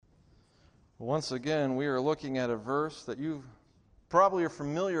Once again, we are looking at a verse that you probably are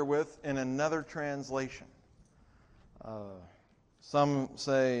familiar with in another translation. Some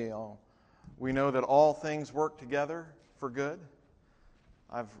say, we know that all things work together for good.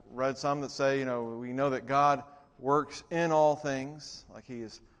 I've read some that say, we know that God works in all things, like He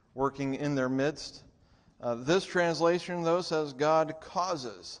is working in their midst. This translation, though, says God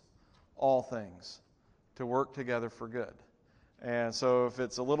causes all things to work together for good. And so if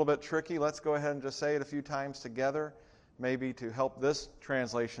it's a little bit tricky, let's go ahead and just say it a few times together, maybe to help this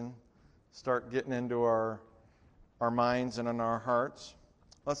translation start getting into our minds and in our hearts.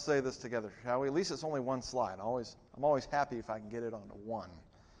 Let's say this together, shall we? At least it's only one slide. I'm always happy if I can get it onto one.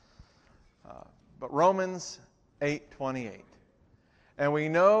 But Romans 8:28. And we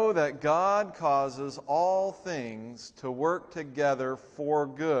know that God causes all things to work together for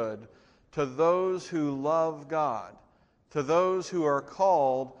good to those who love God, to those who are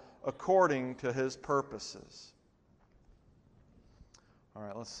called according to His purposes. All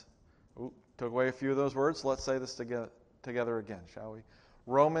right, took away a few of those words. Let's say this together again, shall we?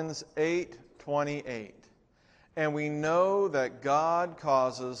 Romans 8:28. And we know that God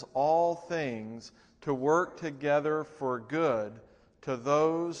causes all things to work together for good to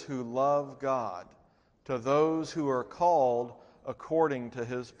those who love God, to those who are called according to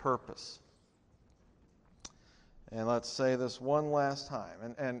His purpose. And let's say this one last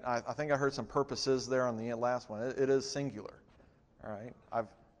time. And I think I heard some purposes there on the last one. It is singular. All right.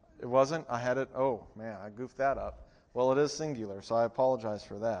 It wasn't. I had it. Oh, man, I goofed that up. Well, it is singular, so I apologize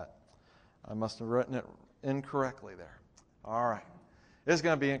for that. I must have written it incorrectly there. All right. It's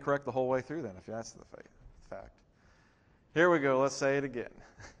going to be incorrect the whole way through then, if that's the fact. Here we go. Let's say it again.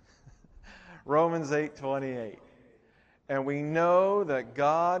 Romans 8:28. And we know that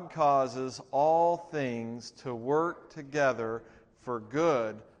God causes all things to work together for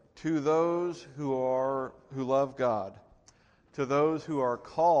good to those who love God, to those who are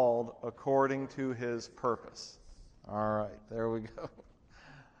called according to His purpose. All right, there we go.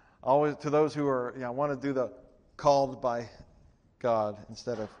 Always to those who are, want to do the called by God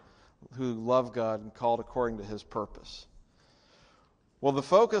instead of who love God and called according to His purpose. Well, the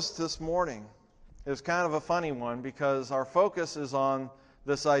focus this morning is kind of a funny one because our focus is on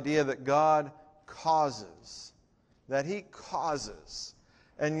this idea that God causes, that He causes.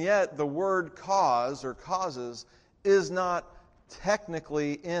 And yet the word cause or causes is not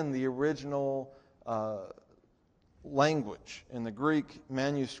technically in the original language, in the Greek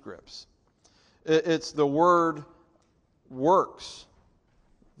manuscripts. It's the word works.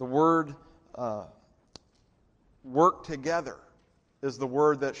 The word work together is the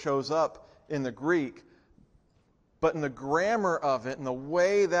word that shows up in the Greek, but in the grammar of it and the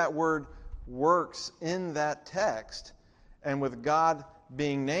way that word works in that text, and with God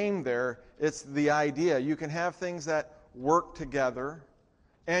being named there, it's the idea. You can have things that work together,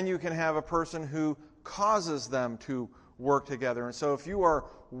 and you can have a person who causes them to work together. And so if you are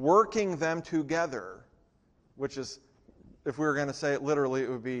working them together, which is, if we were going to say it literally, it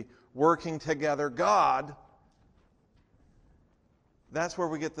would be working together God, that's where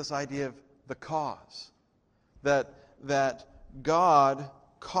we get this idea of the cause. That God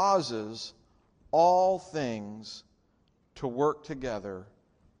causes all things to work together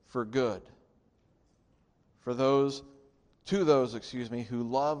for good. To those who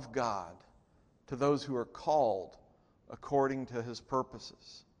love God, to those who are called according to His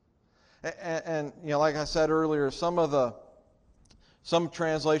purposes. And like I said earlier, some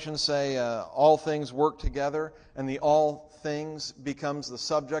translations say all things work together, and the all things becomes the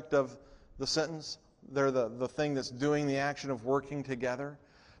subject of the sentence. They're the thing that's doing the action of working together.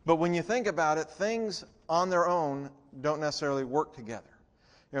 But when you think about it, things on their own don't necessarily work together.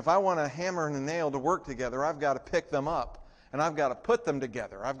 If I want a hammer and a nail to work together, I've got to pick them up, and I've got to put them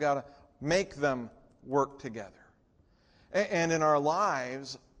together. I've got to make them work together. And in our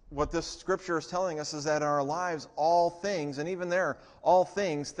lives, what this scripture is telling us is that in our lives, all things, and even there, all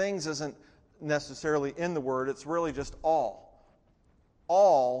things isn't necessarily in the word, it's really just all.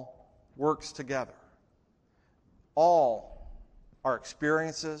 All works together. All our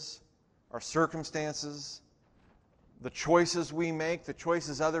experiences, our circumstances, the choices we make, the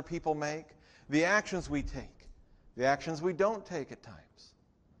choices other people make, the actions we take, the actions we don't take at times.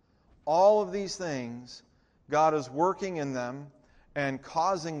 All of these things, God is working in them and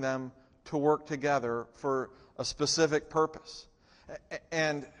causing them to work together for a specific purpose.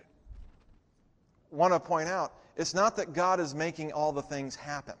 And want to point out, it's not that God is making all the things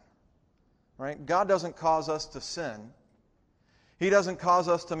happen. Right? God doesn't cause us to sin. He doesn't cause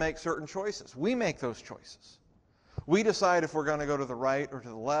us to make certain choices. We make those choices. We decide if we're going to go to the right or to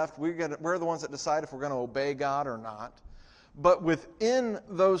the left. We're the ones that decide if we're going to obey God or not. But within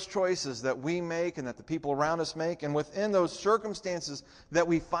those choices that we make and that the people around us make, and within those circumstances that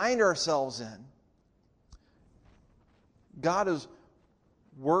we find ourselves in, God is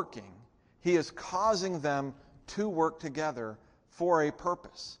working. He is causing them to work together for a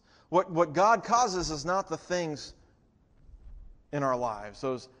purpose. What God causes is not the things in our lives,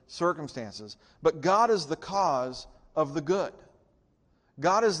 those circumstances, but God is the cause of the good.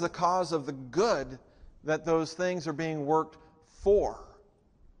 God is the cause of the good that those things are being worked for.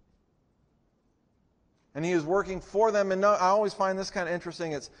 And He is working for them. And I always find this kind of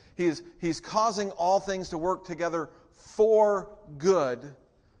interesting. He's causing all things to work together for good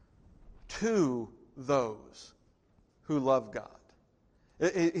to those who love God.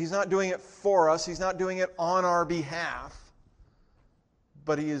 He's not doing it for us. He's not doing it on our behalf.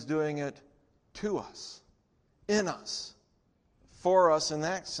 But He is doing it to us, in us, for us in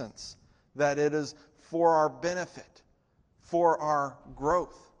that sense, that it is for our benefit, for our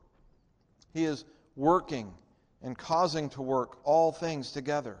growth. He is working and causing to work all things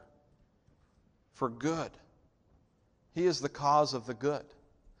together for good. He is the cause of the good.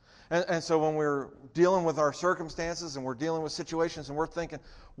 And so when we're dealing with our circumstances and we're dealing with situations and we're thinking,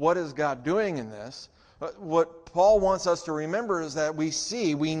 what is God doing in this? What Paul wants us to remember is that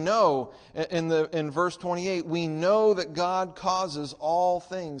we know in verse 28, we know that God causes all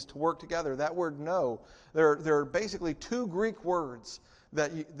things to work together. That word know, there are basically two Greek words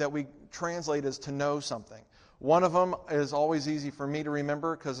that we translate as to know something. One of them is always easy for me to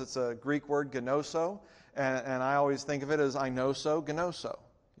remember because it's a Greek word, gnoso, and I always think of it as I know so, gnoso.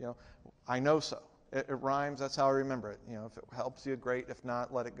 I know so. It rhymes, that's how I remember it. If it helps you, great. If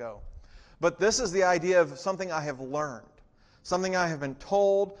not, let it go. But this is the idea of something I have learned, something I have been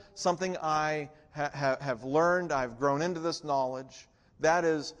told, something I have learned. I've grown into this knowledge. That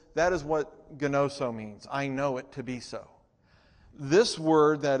is what gnoso means. I know it to be so. This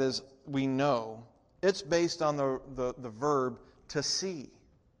word that is we know, it's based on the verb to see.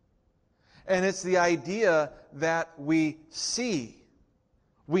 And it's the idea that we see.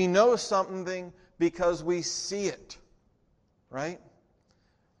 We know something because we see it, right?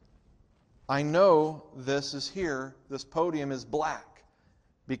 I know this is here, this podium is black,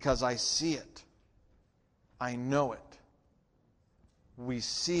 because I see it. I know it. We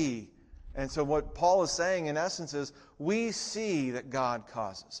see. And so what Paul is saying in essence is, we see that God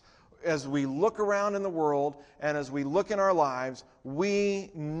causes. As we look around in the world and as we look in our lives,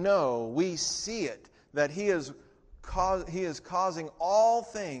 we know, we see it, that He is causing all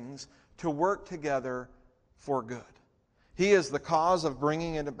things to work together for good. He is the cause of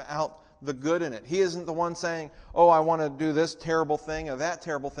bringing it about, the good in it. He isn't the one saying, oh, I want to do this terrible thing or that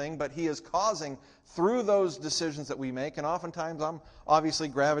terrible thing, but He is causing through those decisions that we make, and oftentimes I'm obviously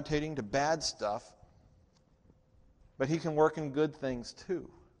gravitating to bad stuff, but He can work in good things too.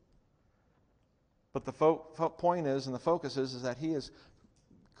 But the point is, and the focus is that He is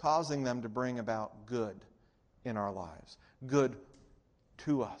causing them to bring about good in our lives, good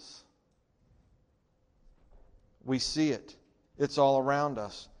to us. We see it. It's all around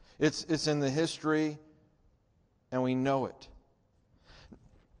us. It's in the history, and we know it.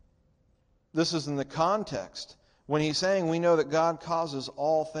 This is in the context. When he's saying we know that God causes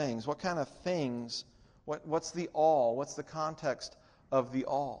all things, what kind of things? What's the all? What's the context of the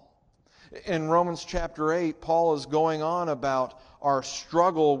all? In Romans chapter 8, Paul is going on about our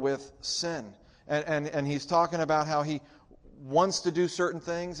struggle with sin. And he's talking about how he wants to do certain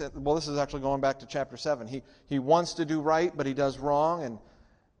things. Well, this is actually going back to chapter 7. He wants to do right, but he does wrong. And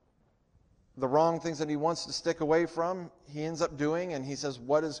the wrong things that he wants to stick away from, he ends up doing. And he says,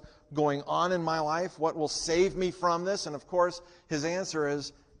 what is going on in my life? What will save me from this? And of course, his answer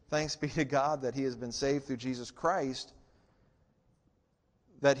is, thanks be to God that he has been saved through Jesus Christ.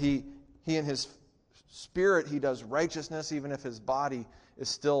 That he in his spirit, he does righteousness, even if his body is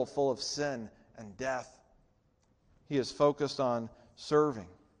still full of sin and death. He is focused on serving.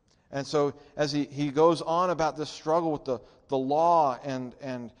 And so as he goes on about this struggle with the law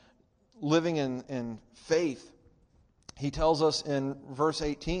and living in faith, he tells us in verse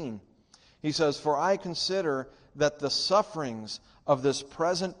 18, he says, "For I consider that the sufferings of this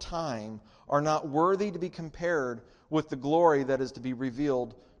present time are not worthy to be compared with the glory that is to be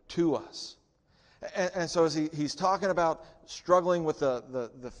revealed to us." And so as he's talking about struggling with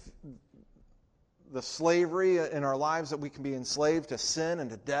the slavery in our lives, that we can be enslaved to sin and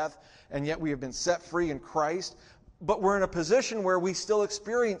to death, and yet we have been set free in Christ, but we're in a position where we still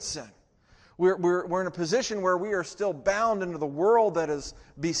experience sin. We're in a position where we are still bound into the world that is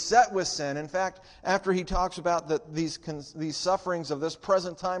beset with sin. In fact, after he talks about that these sufferings of this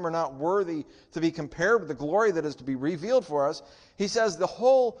present time are not worthy to be compared with the glory that is to be revealed for us, he says the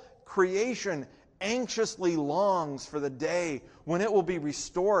whole creation anxiously longs for the day when it will be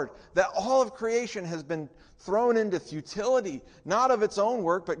restored. That all of creation has been thrown into futility, not of its own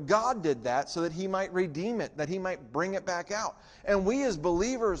work, but God did that so that He might redeem it, that He might bring it back out. And we as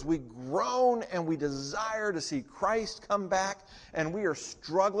believers, we groan and we desire to see Christ come back, and we are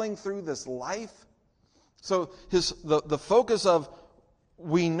struggling through this life. So the focus of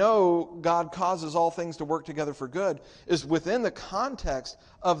we know God causes all things to work together for good is within the context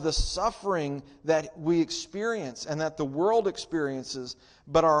of the suffering that we experience and that the world experiences,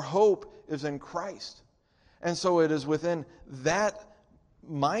 but our hope is in Christ. And so it is within that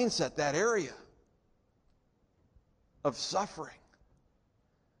mindset, that area of suffering,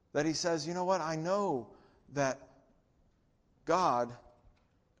 that he says, you know what, I know that God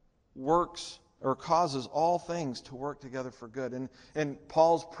works or causes all things to work together for good. And in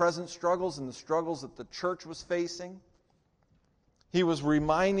Paul's present struggles and the struggles that the church was facing, he was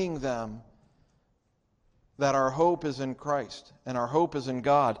reminding them that our hope is in Christ and our hope is in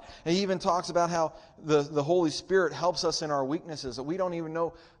God. And he even talks about how the Holy Spirit helps us in our weaknesses, that we don't even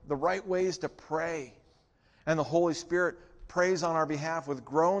know the right ways to pray. And the Holy Spirit prays on our behalf with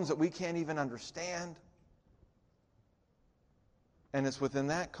groans that we can't even understand. And it's within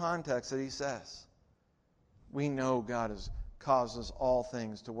that context that he says, we know God causes all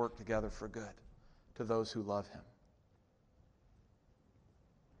things to work together for good to those who love Him.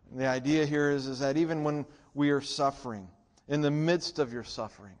 And the idea here is that even when we are suffering, in the midst of your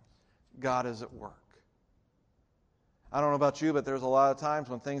suffering, God is at work. I don't know about you, but there's a lot of times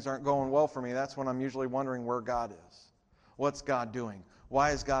when things aren't going well for me, that's when I'm usually wondering where God is. What's God doing?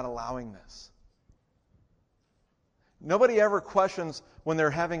 Why is God allowing this? Nobody ever questions when they're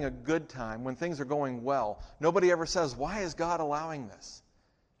having a good time, when things are going well. Nobody ever says, why is God allowing this?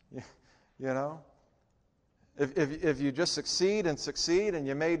 You know? If you just succeed and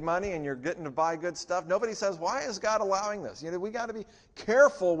you made money and you're getting to buy good stuff, nobody says, why is God allowing this? You know, we got to be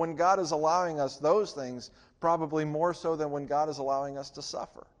careful when God is allowing us those things, probably more so than when God is allowing us to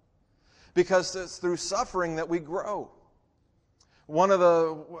suffer. Because it's through suffering that we grow.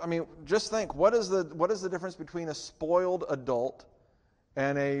 Just think, what is the difference between a spoiled adult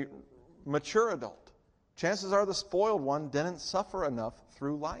and a mature adult? Chances are the spoiled one didn't suffer enough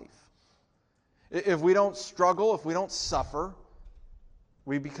through life. If we don't struggle, if we don't suffer,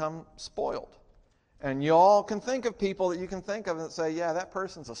 we become spoiled. And you all can think of people that you can think of and say, yeah, that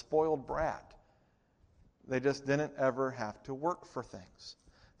person's a spoiled brat. They just didn't ever have to work for things.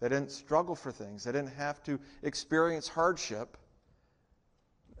 They didn't struggle for things. They didn't have to experience hardship.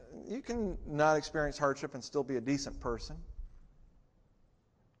 You can not experience hardship and still be a decent person.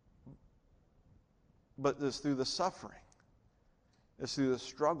 But it's through the suffering, it's through the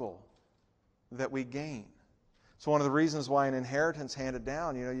struggle that we gain. So one of the reasons why an inheritance handed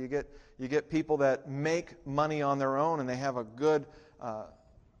down, you get people that make money on their own and they have a good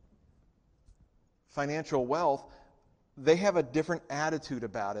financial wealth, they have a different attitude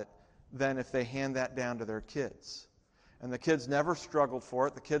about it than if they hand that down to their kids. And the kids never struggled for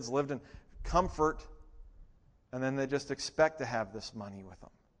it. The kids lived in comfort, and then they just expect to have this money with them.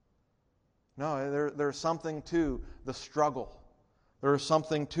 No, there's something to the struggle. There is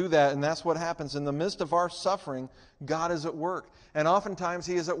something to that, and that's what happens. In the midst of our suffering, God is at work. And oftentimes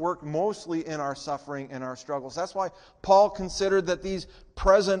He is at work mostly in our suffering and our struggles. That's why Paul considered that these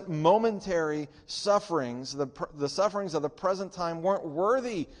present momentary sufferings, the sufferings of the present time, weren't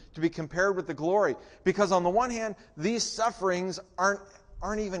worthy to be compared with the glory. Because on the one hand, these sufferings aren't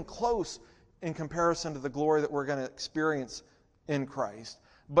even close in comparison to the glory that we're going to experience in Christ.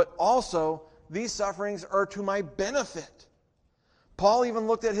 But also, these sufferings are to my benefit. Paul even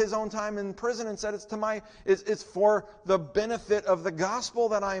looked at his own time in prison and said, it's for the benefit of the gospel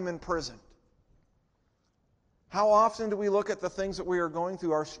that I am imprisoned. How often do we look at the things that we are going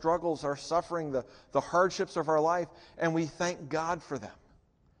through, our struggles, our suffering, the hardships of our life, and we thank God for them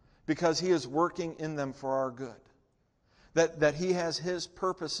because He is working in them for our good. That He has His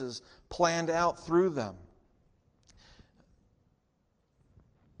purposes planned out through them.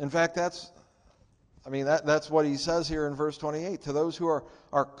 In fact, that's what he says here in verse 28. To those who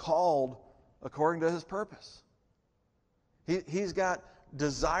are called according to His purpose. He's got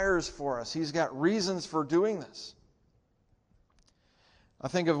desires for us. He's got reasons for doing this.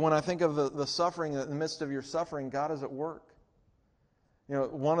 When I think of the suffering, in the midst of your suffering, God is at work.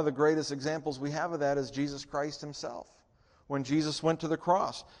 One of the greatest examples we have of that is Jesus Christ Himself. when Jesus went to the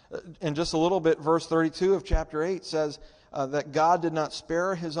cross. In just a little bit, verse 32 of chapter 8 says that God did not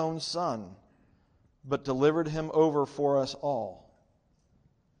spare his own Son, but delivered him over for us all.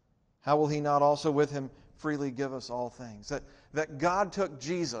 How will he not also with him freely give us all things? That God took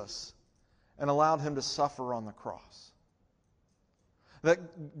Jesus and allowed him to suffer on the cross.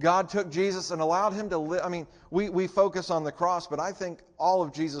 That God took Jesus and allowed him to live. I mean, we focus on the cross, but I think all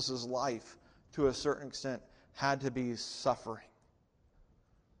of Jesus' life, to a certain extent, had to be suffering.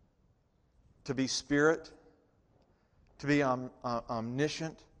 To be spirit, to be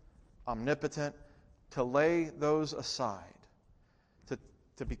omniscient, omnipotent, to lay those aside,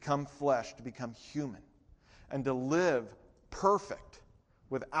 to become flesh, to become human, and to live perfect,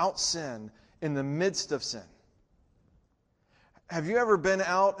 without sin, in the midst of sin. Have you ever been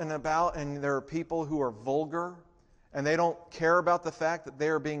out and about and there are people who are vulgar and they don't care about the fact that they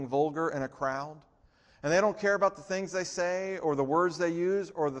are being vulgar in a crowd? And they don't care about the things they say or the words they use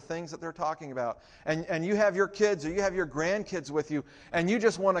or the things that they're talking about. And you have your kids or you have your grandkids with you and you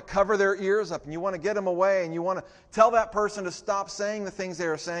just want to cover their ears up and you want to get them away and you want to tell that person to stop saying the things they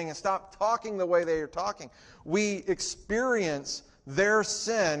are saying and stop talking the way they are talking. We experience their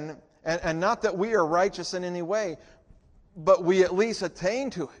sin, and not that we are righteous in any way, but we at least attain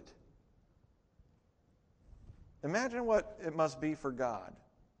to it. Imagine what it must be for God.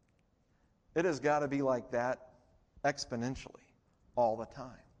 It has got to be like that exponentially all the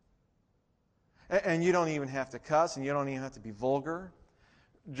time. And you don't even have to cuss, and you don't even have to be vulgar.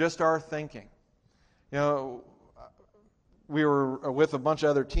 Just our thinking. You know, we were with a bunch of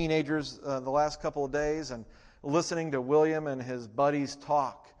other teenagers the last couple of days, and listening to William and his buddies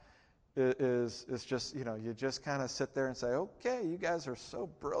talk is just, you know, you just kind of sit there and say, okay, you guys are so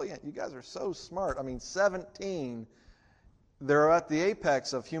brilliant. You guys are so smart. I mean, 17, they're at the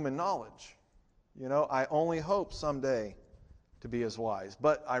apex of human knowledge. You know, I only hope someday to be as wise.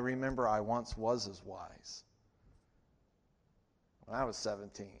 But I remember I once was as wise when I was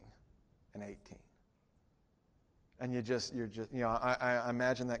 17 and 18. And you're just, you know, I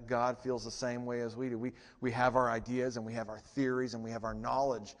imagine that God feels the same way as we do. We have our ideas and we have our theories and we have our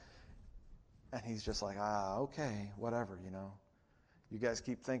knowledge. And he's just like, okay, whatever, you know. You guys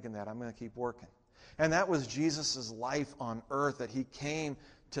keep thinking that. I'm going to keep working. And that was Jesus' life on earth, that he came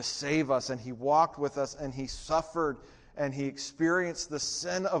to save us, and he walked with us, and he suffered, and he experienced the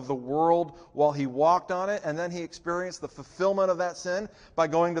sin of the world while he walked on it, and then he experienced the fulfillment of that sin by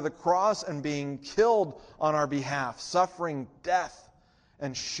going to the cross and being killed on our behalf, suffering death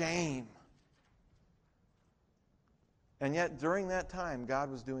and shame. And yet, during that time,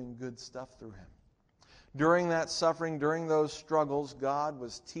 God was doing good stuff through him. During that suffering, during those struggles, God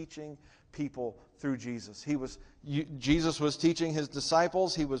was teaching people through Jesus. Jesus was teaching his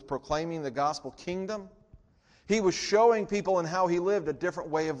disciples. He was proclaiming the gospel kingdom. He was showing people in how he lived a different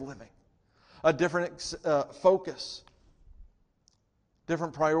way of living, a different focus,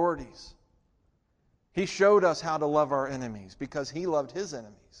 different priorities. He showed us how to love our enemies because he loved his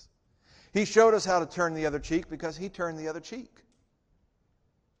enemies. He showed us how to turn the other cheek because he turned the other cheek.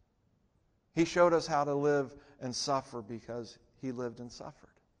 He showed us how to live and suffer because he lived and suffered.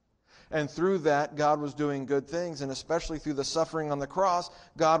 And through that, God was doing good things, and especially through the suffering on the cross,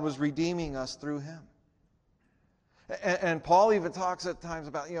 God was redeeming us through him. And Paul even talks at times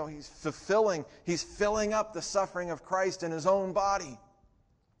about, you know, he's filling up the suffering of Christ in his own body.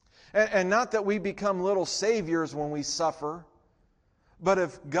 And not that we become little saviors when we suffer, but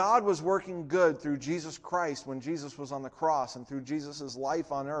if God was working good through Jesus Christ when Jesus was on the cross and through Jesus'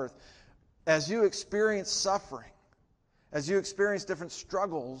 life on earth, as you experience suffering, as you experience different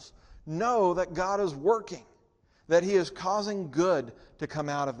struggles, know that God is working, that he is causing good to come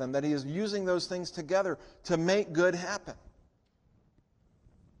out of them, that he is using those things together to make good happen.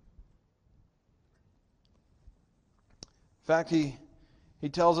 In fact, he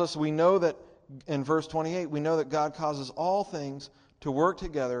tells us, we know that, in verse 28, we know that God causes all things to work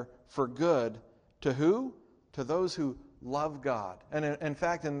together for good. To who? To those who love God. And in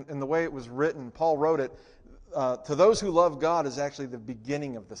fact, in the way it was written, Paul wrote it, to those who love God is actually the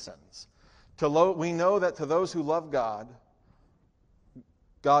beginning of the sentence. We know that to those who love God,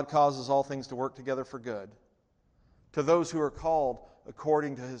 God causes all things to work together for good. To those who are called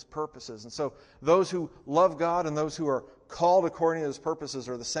according to his purposes. And so those who love God and those who are called according to his purposes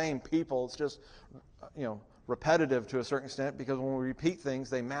are the same people. It's just, you know, repetitive to a certain extent, because when we repeat things,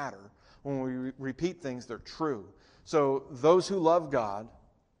 they matter. When we repeat things, they're true. So those who love God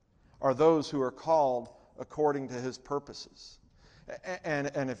are those who are called according to his purposes.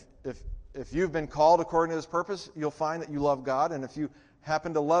 And if you've been called according to his purpose, you'll find that you love God. And if you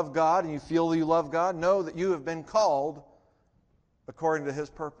happen to love God and you feel you love God, know that you have been called according to His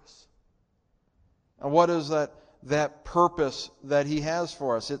purpose. And what is that purpose that He has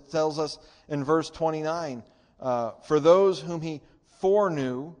for us? It tells us in verse 29, for those whom He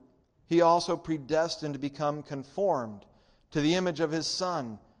foreknew, He also predestined to become conformed to the image of His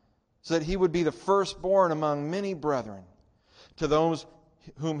Son, so that He would be the firstborn among many brethren. To those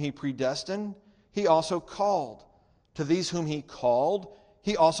whom He predestined, He also called. To these whom He called,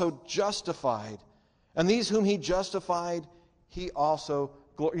 He also justified. And these whom He justified, He also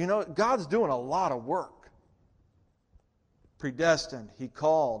glorified. God's doing a lot of work. Predestined, He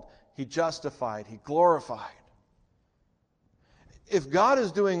called, He justified, He glorified. If God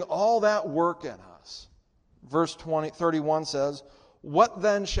is doing all that work in us, verse 31 says, what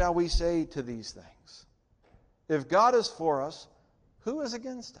then shall we say to these things? If God is for us, who is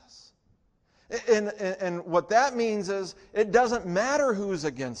against us? And what that means is, it doesn't matter who's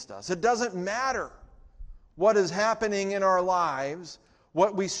against us. It doesn't matter what is happening in our lives,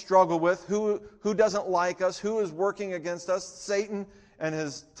 what we struggle with, who doesn't like us, who is working against us, Satan and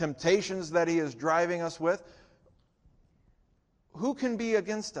his temptations that he is driving us with. Who can be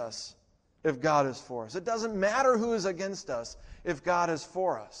against us if God is for us? It doesn't matter who is against us if God is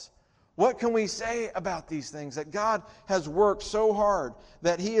for us. What can we say about these things? That God has worked so hard,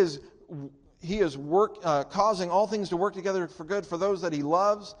 that He is causing all things to work together for good for those that He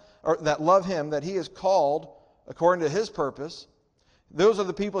loves, or that love Him, that He has called according to His purpose. Those are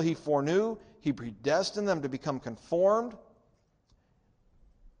the people He foreknew. He predestined them to become conformed.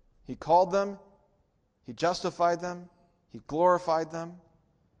 He called them. He justified them. He glorified them.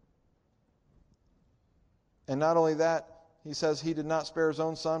 And not only that, He says He did not spare His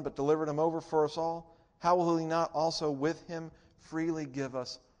own Son, but delivered Him over for us all. How will He not also with Him freely give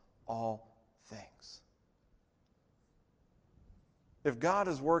us all things? If God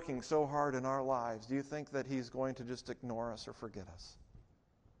is working so hard in our lives, do you think that He's going to just ignore us or forget us?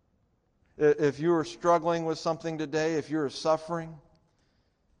 If you are struggling with something today, if you're suffering,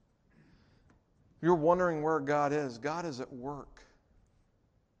 you're wondering where God is at work.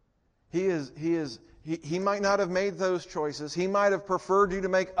 He might not have made those choices. He might have preferred you to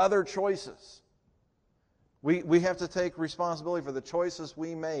make other choices. We have to take responsibility for the choices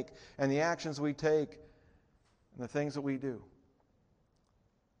we make and the actions we take and the things that we do.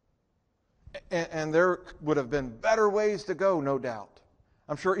 And there would have been better ways to go, no doubt.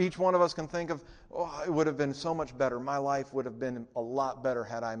 I'm sure each one of us can think of, it would have been so much better. My life would have been a lot better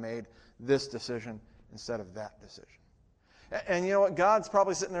had I made this decision instead of that decision. And you know what? God's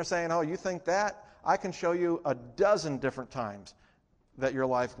probably sitting there saying, oh, you think that? I can show you a dozen different times that your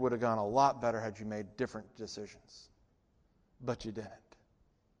life would have gone a lot better had you made different decisions. But you didn't.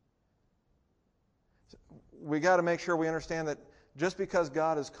 We got to make sure we understand that just because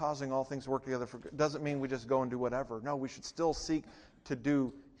God is causing all things to work together for good doesn't mean we just go and do whatever. No, we should still seek to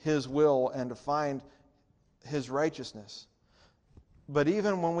do His will and to find His righteousness. But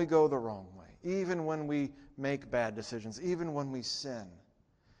even when we go the wrong way, even when we make bad decisions, even when we sin,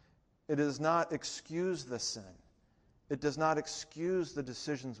 it does not excuse the sin. It does not excuse the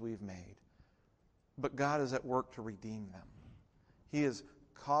decisions we've made. But God is at work to redeem them. He is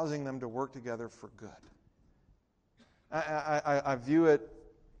causing them to work together for good. I view it,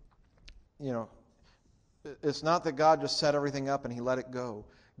 it's not that God just set everything up and He let it go.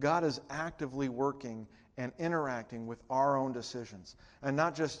 God is actively working and interacting with our own decisions. And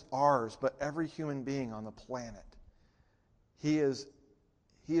not just ours, but every human being on the planet. He is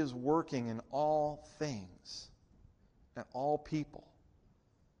working in all things and all people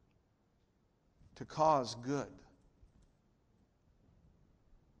to cause good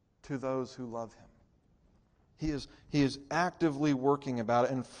to those who love Him. He is actively working about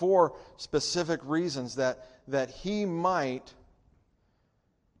it, and for specific reasons that He might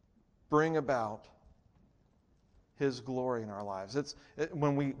bring about His glory in our lives.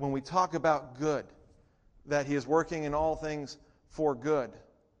 When we talk about good, that He is working in all things for good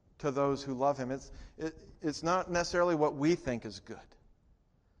to those who love Him, it's not necessarily what we think is good.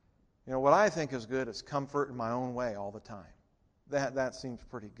 What I think is good is comfort in my own way all the time. That seems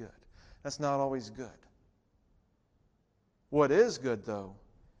pretty good. That's not always good. What is good, though,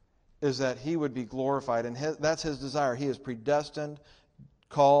 is that He would be glorified, and that's His desire. He is predestined,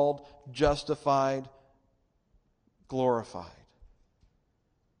 called, justified, glorified.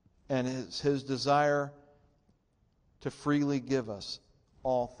 And it's His desire to freely give us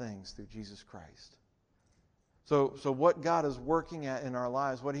all things through Jesus Christ. So what God is working at in our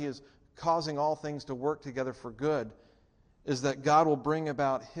lives, what He is causing all things to work together for good, is that God will bring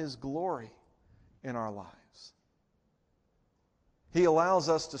about His glory in our lives. He allows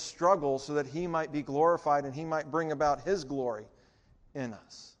us to struggle so that He might be glorified and He might bring about His glory in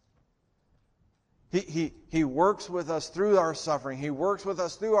us. He works with us through our suffering. He works with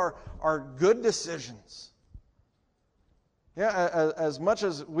us through our good decisions. Yeah, as much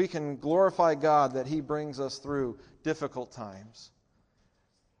as we can glorify God that He brings us through difficult times,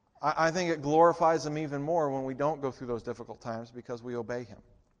 I think it glorifies Him even more when we don't go through those difficult times because we obey Him.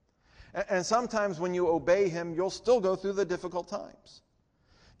 And sometimes when you obey Him, you'll still go through the difficult times.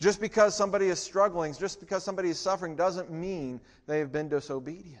 Just because somebody is struggling, just because somebody is suffering, doesn't mean they have been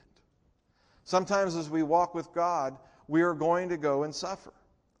disobedient. Sometimes as we walk with God, we are going to go and suffer.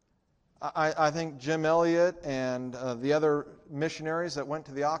 I think Jim Elliot and the other missionaries that went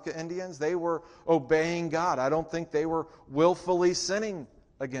to the Auca Indians, they were obeying God. I don't think they were willfully sinning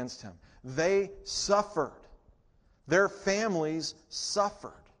against Him. They suffered. Their families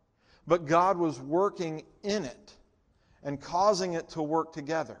suffered. But God was working in it and causing it to work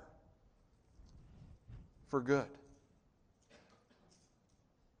together for good.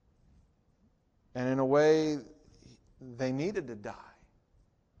 And in a way, they needed to die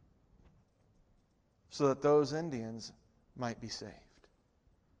so that those Indians might be saved.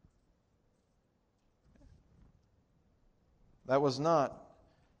 That was not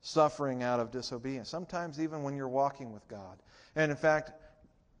suffering out of disobedience. Sometimes even when you're walking with God. And in fact,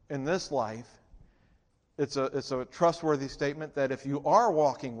 in this life, it's a trustworthy statement that if you are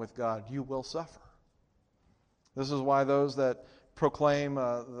walking with God, you will suffer. This is why those that proclaim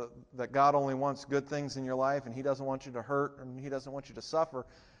that God only wants good things in your life and He doesn't want you to hurt and He doesn't want you to suffer,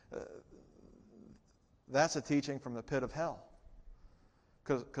 that's a teaching from the pit of hell.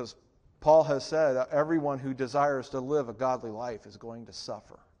 Because Paul has said everyone who desires to live a godly life is going to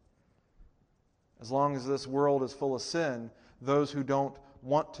suffer. As long as this world is full of sin, those who don't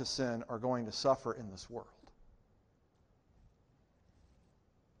want to sin are going to suffer in this world.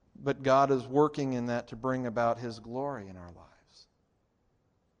 But God is working in that to bring about His glory in our lives.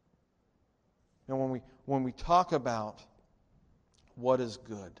 And when we talk about what is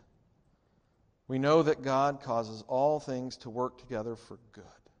good, we know that God causes all things to work together for good.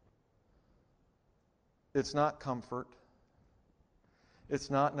 It's not comfort.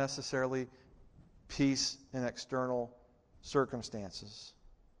 It's not necessarily peace in external circumstances.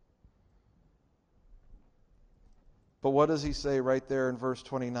 But what does He say right there in verse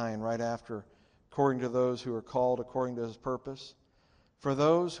 29, right after, according to those who are called according to His purpose? For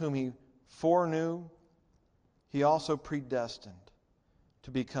those whom He foreknew, He also predestined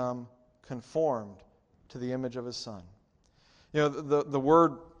to become conformed to the image of His Son. You know, the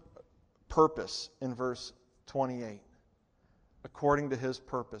word purpose in verse 28, according to His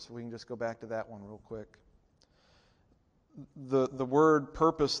purpose. We can just go back to that one real quick. The word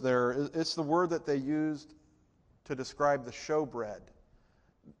purpose there, it's the word that they used to describe the showbread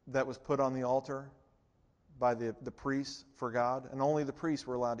that was put on the altar by the priests for God, and only the priests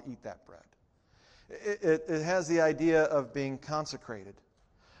were allowed to eat that bread. It has the idea of being consecrated,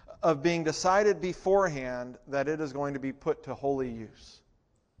 of being decided beforehand that it is going to be put to holy use.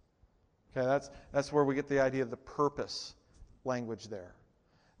 Okay, that's where we get the idea of the purpose language there.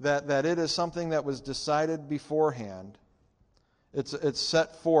 That it is something that was decided beforehand. It's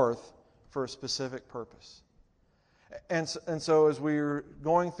set forth for a specific purpose. And so as we're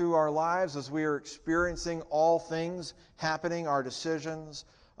going through our lives, as we are experiencing all things happening, our decisions,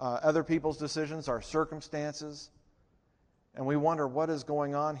 other people's decisions, our circumstances, and we wonder what is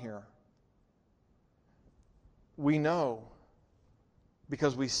going on here, we know,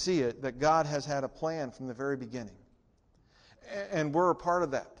 because we see it, that God has had a plan from the very beginning. And we're a part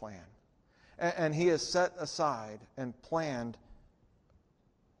of that plan. And He has set aside and planned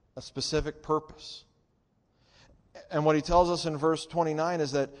a specific purpose. And what He tells us in verse 29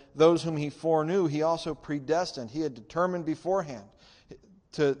 is that those whom He foreknew, He also predestined. He had determined beforehand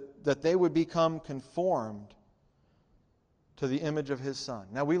that they would become conformed to the image of His Son.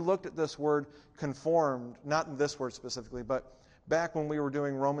 Now, we looked at this word conformed, not in this word specifically, but back when we were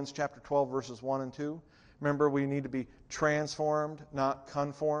doing Romans chapter 12, verses 1 and 2. Remember, we need to be transformed, not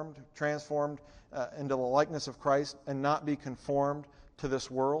conformed. Transformed into the likeness of Christ and not be conformed to this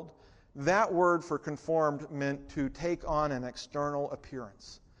world. That word for conformed meant to take on an external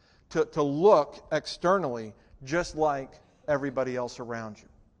appearance. To look externally just like everybody else around you.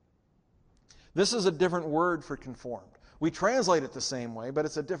 This is a different word for conformed. We translate it the same way, but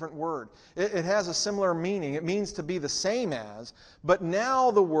it's a different word. It has a similar meaning. It means to be the same as, but now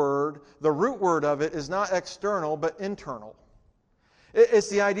the root word of it is not external, but internal. It's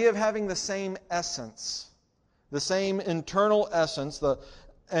the idea of having the same essence, the same internal essence,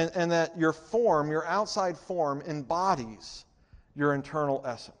 and that your form, your outside form, embodies your internal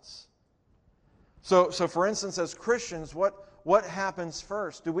essence. So for instance, as Christians, what what happens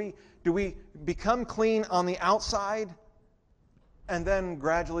first? Do we become clean on the outside and then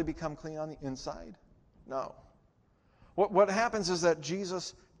gradually become clean on the inside? No. What happens is that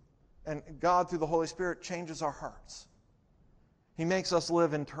Jesus and God through the Holy Spirit changes our hearts. He makes us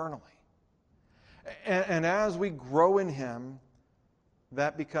live internally. And as we grow in Him,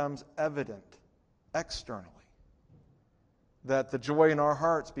 that becomes evident externally. That the joy in our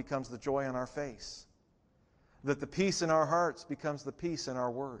hearts becomes the joy on our face. That the peace in our hearts becomes the peace in our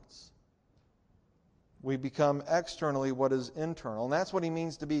words. We become externally what is internal. And that's what He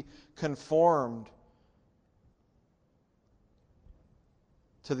means to be conformed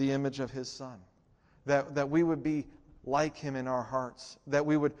to the image of His Son. That we would be like Him in our hearts. That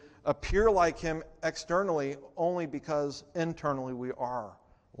we would appear like Him externally only because internally we are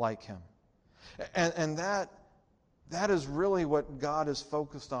like Him. And that is really what God is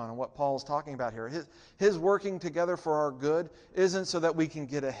focused on and what Paul is talking about here. His working together for our good isn't so that we can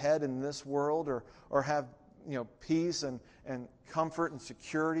get ahead in this world or have peace and comfort and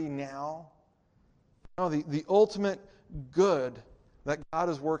security now. No, the ultimate good that God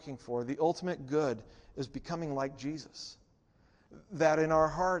is working for, the ultimate good is becoming like Jesus. That in our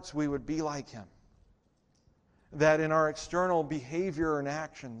hearts we would be like Him. That in our external behavior and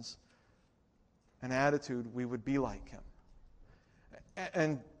actions and attitude we would be like Him.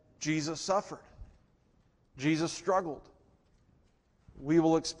 And Jesus suffered. Jesus struggled. We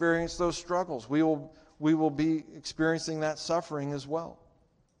will experience those struggles. We will be experiencing that suffering as well.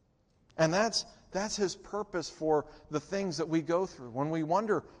 And that's His purpose for the things that we go through. When we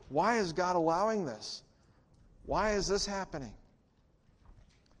wonder, why is God allowing this? Why is this happening?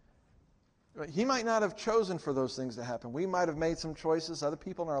 He might not have chosen for those things to happen. We might have made some choices. Other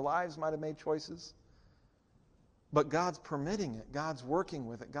people in our lives might have made choices. But God's permitting it. God's working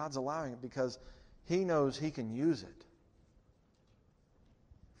with it. God's allowing it because He knows He can use it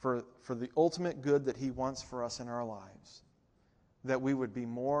for the ultimate good that He wants for us in our lives. That we would be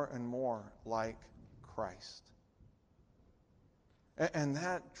more and more like Christ. And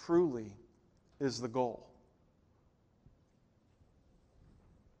that truly is the goal.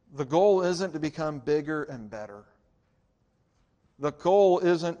 The goal isn't to become bigger and better. The goal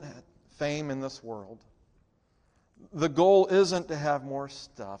isn't fame in this world. The goal isn't to have more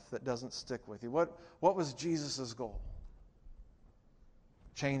stuff that doesn't stick with you. What was Jesus' goal?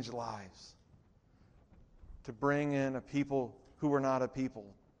 Change lives. To bring in a people who were not a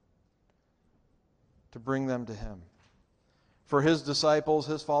people. To bring them to Him. For His disciples,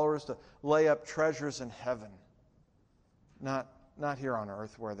 His followers, to lay up treasures in heaven. Not here on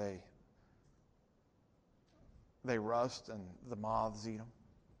earth where they rust and the moths eat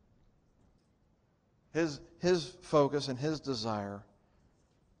them. His focus and His desire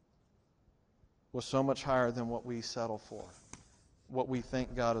was so much higher than what we settle for, what we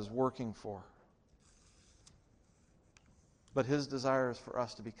think God is working for. But His desire is for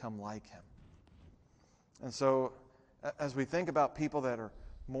us to become like Him. And so, as we think about people that are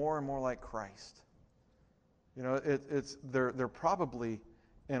more and more like Christ, they're probably,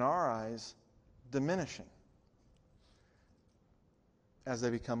 in our eyes, diminishing as they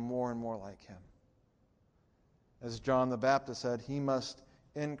become more and more like Him. As John the Baptist said, He must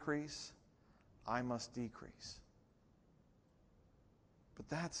increase, I must decrease. But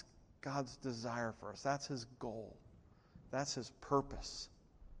that's God's desire for us. That's His goal. That's His purpose.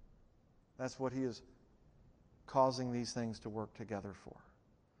 That's what He is causing these things to work together for.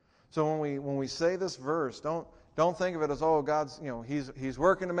 So when we say this verse, don't think of it as, God's, He's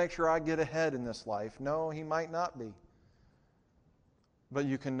working to make sure I get ahead in this life. No, He might not be. But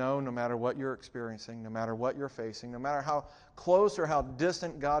you can know no matter what you're experiencing, no matter what you're facing, no matter how close or how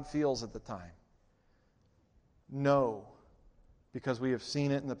distant God feels at the time. Know, because we have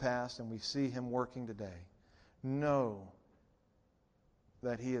seen it in the past and we see Him working today. Know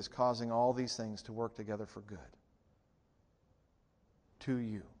that He is causing all these things to work together for good. To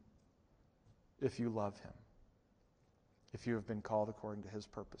you. If you love Him. If you have been called according to His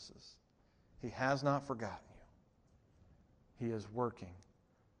purposes. He has not forgotten you. He is working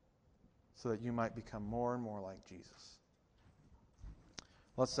so that you might become more and more like Jesus.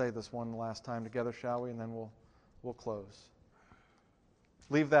 Let's say this one last time together, shall we? And then we'll close.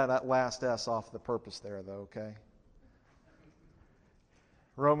 Leave that last S off the purpose there, though, okay?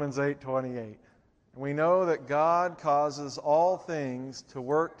 Romans 8:28. We know that God causes all things to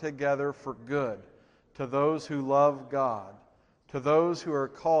work together for good to those who love God, to those who are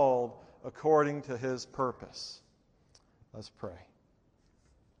called according to His purpose. Let's pray.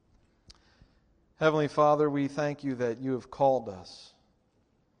 Heavenly Father, we thank You that You have called us.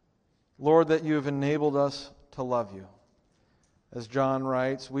 Lord, that You have enabled us to love You. As John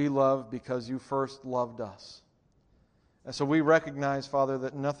writes, we love because you first loved us. And so we recognize, Father,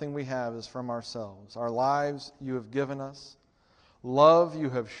 that nothing we have is from ourselves. Our lives you have given us. Love you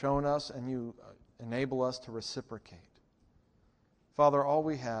have shown us, and you enable us to reciprocate. Father, all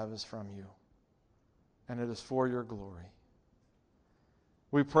we have is from you, and it is for your glory.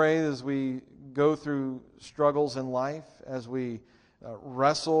 We pray as we go through struggles in life, as we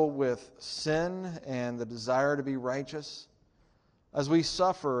wrestle with sin and the desire to be righteous, as we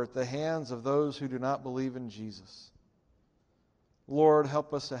suffer at the hands of those who do not believe in Jesus. Lord,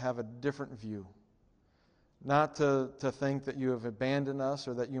 help us to have a different view. Not to think that you have abandoned us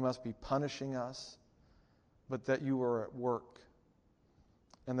or that you must be punishing us, but that you are at work.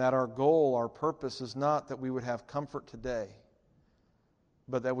 And that our goal, our purpose is not that we would have comfort today,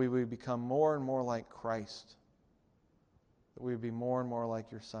 but that we would become more and more like Christ. That we would be more and more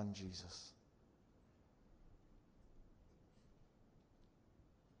like your Son, Jesus.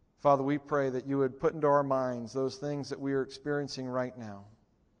 Father, we pray that you would put into our minds those things that we are experiencing right now.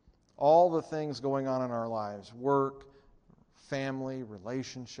 All the things going on in our lives, work, family,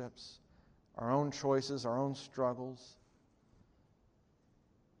 relationships, our own choices, our own struggles.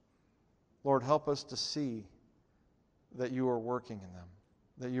 Lord, help us to see that you are working in them,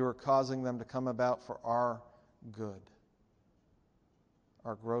 that you are causing them to come about for our good,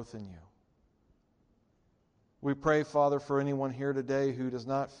 our growth in you. We pray, Father, for anyone here today who does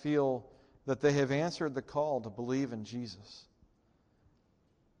not feel that they have answered the call to believe in Jesus.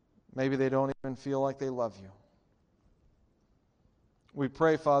 Maybe they don't even feel like they love you. We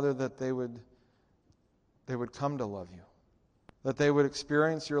pray, Father, that they would come to love you, that they would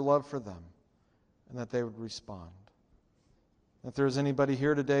experience your love for them, and that they would respond. If there's anybody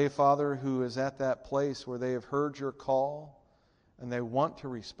here today, Father, who is at that place where they have heard your call and they want to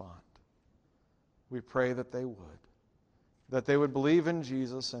respond, we pray that they would believe in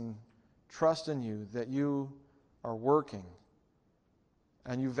Jesus and trust in you, that you are working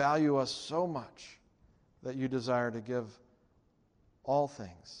and you value us so much that you desire to give all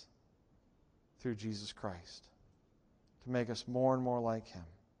things through Jesus Christ to make us more and more like him,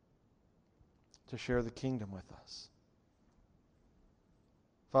 to share the kingdom with us.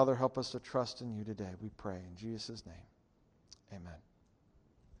 Father, help us to trust in you today, we pray. In Jesus' name, amen.